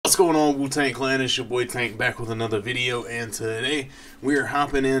What's going on, Wu-Tang Clan? It's your boy Tank back with another video, and today we are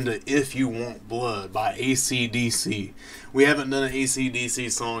hopping into If You Want Blood by AC/DC. We haven't done an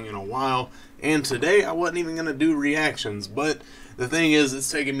AC/DC song in a while, and today I wasn't even going to do reactions, but the thing is, it's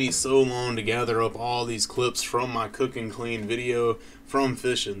taken me so long to gather up all these clips from my Cook and Clean video from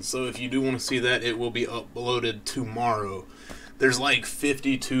fishing. So if you do want to see that, it will be uploaded tomorrow. There's like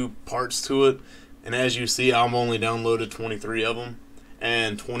 52 parts to it, and as you see, I've only downloaded 23 of them.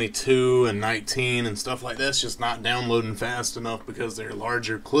 And 22 and 19 and stuff like that's just not downloading fast enough because they're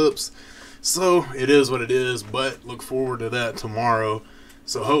larger clips. So it is what it is, but look forward to that tomorrow.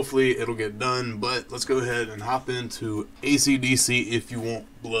 So hopefully it'll get done, but let's go ahead and hop into AC/DC If You Want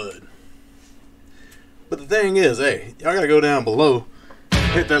Blood. But the thing is, hey, y'all gotta go down below,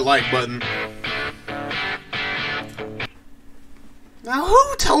 hit that like button. Now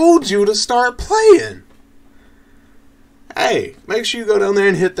who told you to start playing? Hey, make sure you go down there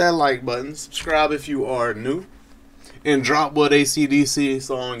and hit that like button. Subscribe if you are new. And drop what AC/DC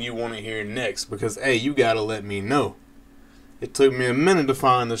song you want to hear next. Because, hey, you got to let me know. It took me a minute to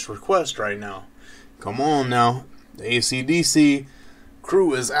find this request right now. Come on now. The AC/DC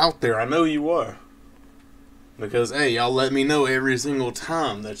crew is out there. I know you are. Because, hey, y'all let me know every single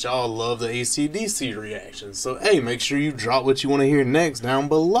time that y'all love the AC/DC reactions. So, hey, make sure you drop what you want to hear next down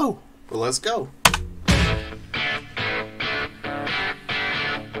below. But let's go.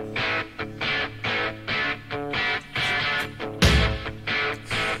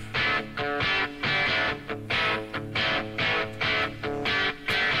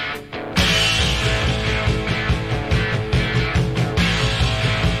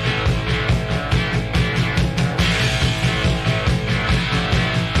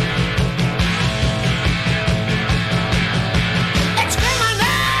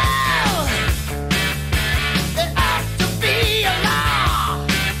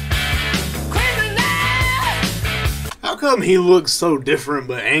 How come he looks so different,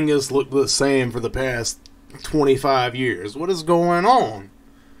 but Angus looked the same for the past 25 years? What is going on?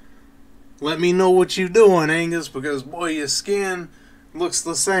 Let me know what you doing, Angus, because boy, your skin looks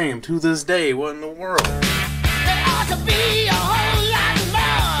the same to this day. What in the world? There ought to be a whole lot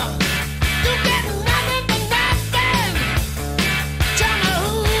more. You get nothing but nothing. Tell me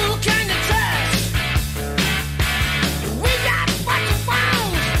who can you trust? We got what you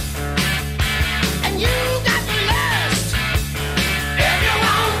want, and you got the lust. If you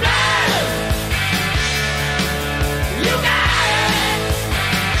want blood, you got it.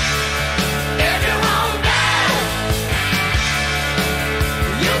 If you want blood,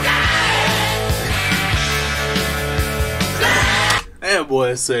 you got it. That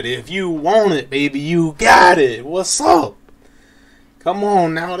boy said, if you want it, baby, you got it. What's up? Come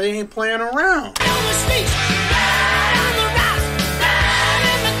on now, they ain't playing around. On the streets, blood on the rocks, blood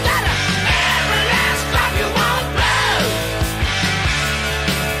in the gutter. Every last drop you want blood.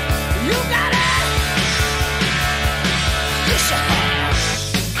 You got it. You should have.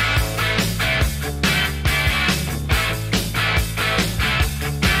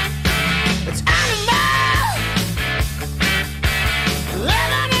 It's animal,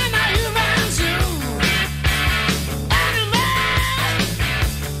 living in a human zoo. Animal,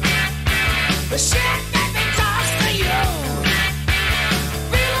 the shit that they toss to you.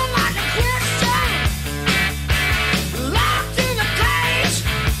 Feeling like a Christian, locked in a cage.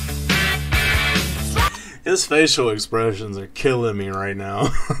 His facial expressions are killing me right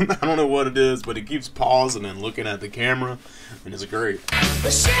now. I don't know what it is, but he keeps pausing and looking at the camera, and it's great.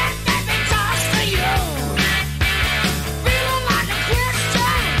 The shit that they toss to you. Feeling like a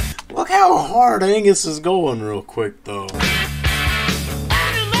Christian. Look how hard Angus is going real quick, though. Animal,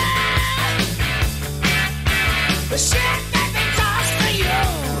 the shit that they toss to you.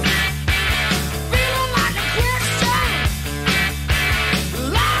 Feeling like a Christian,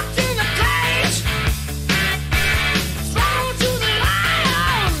 locked in a cage. Thrown to the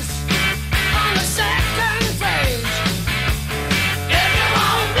lions on the second page. If you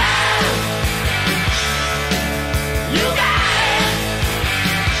want blood, you got it.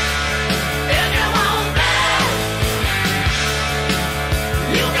 If you want blood,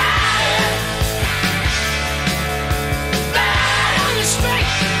 you got it. Blood on the street,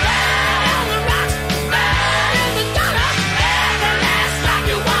 blood on the rocks, blood in the gutter. Every last drop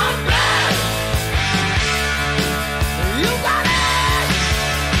you want blood. You got it.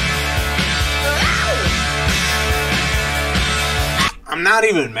 I'm not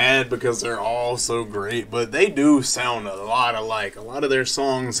even mad because they're all so great, but they do sound a lot alike. A lot of their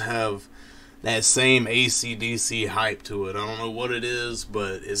songs have that same AC/DC hype to it. I don't know what it is,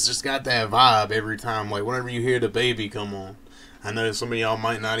 but it's just got that vibe every time. Like whenever you hear the baby come on, I know some of y'all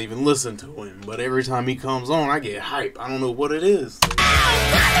might not even listen to him, but every time he comes on, I get hype. I don't know what it is.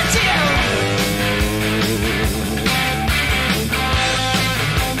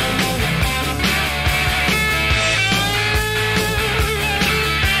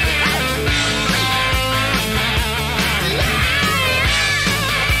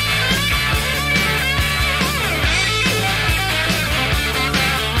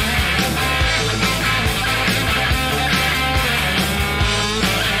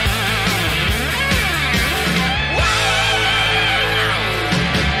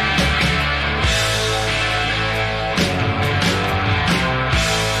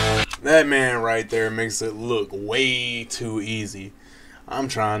 That man right there makes it look way too easy. I'm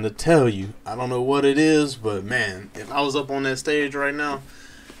trying to tell you. I don't know what it is, but man, if I was up on that stage right now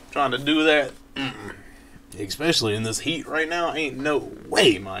trying to do that, especially in this heat right now, ain't no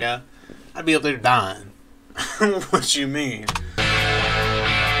way, my guy. I'd be up there dying. What you mean?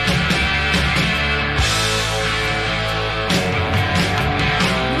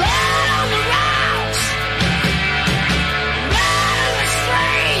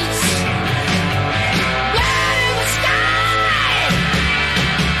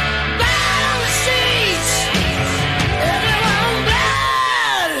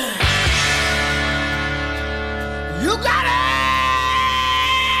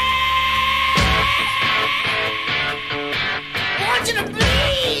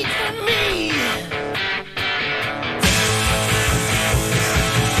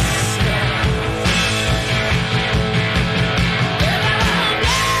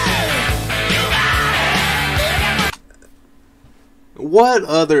 What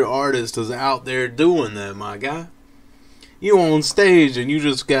other artist is out there doing that, my guy? You on stage and you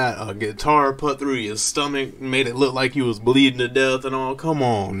just got a guitar put through your stomach, made it look like you was bleeding to death and all. Come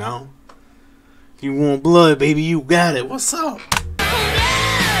on now. If you want blood, baby, you got it. What's up?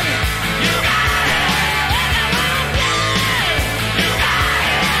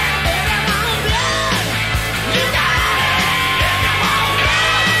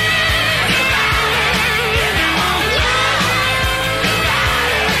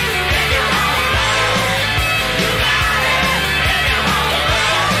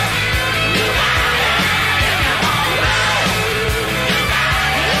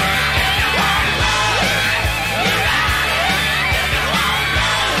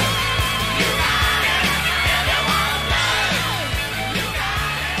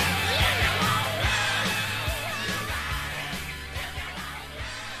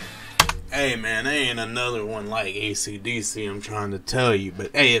 Hey man, there ain't another one like AC/DC, I'm trying to tell you.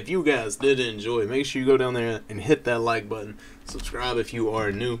 But hey, if you guys did enjoy, make sure you go down there and hit that like button. Subscribe if you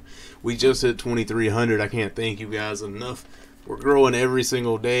are new. We just hit 2,300. I can't thank you guys enough. We're growing every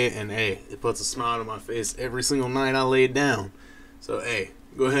single day, and hey, it puts a smile on my face every single night I lay down. So hey,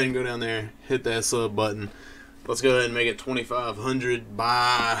 go ahead and go down there, hit that sub button. Let's go ahead and make it 2,500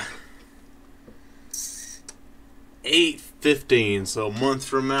 by 8/15. So a month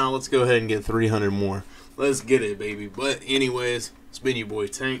from now, let's go ahead and get 300 more. Let's get it, baby. But anyways, it's been your boy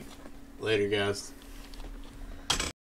Tank. Later, guys.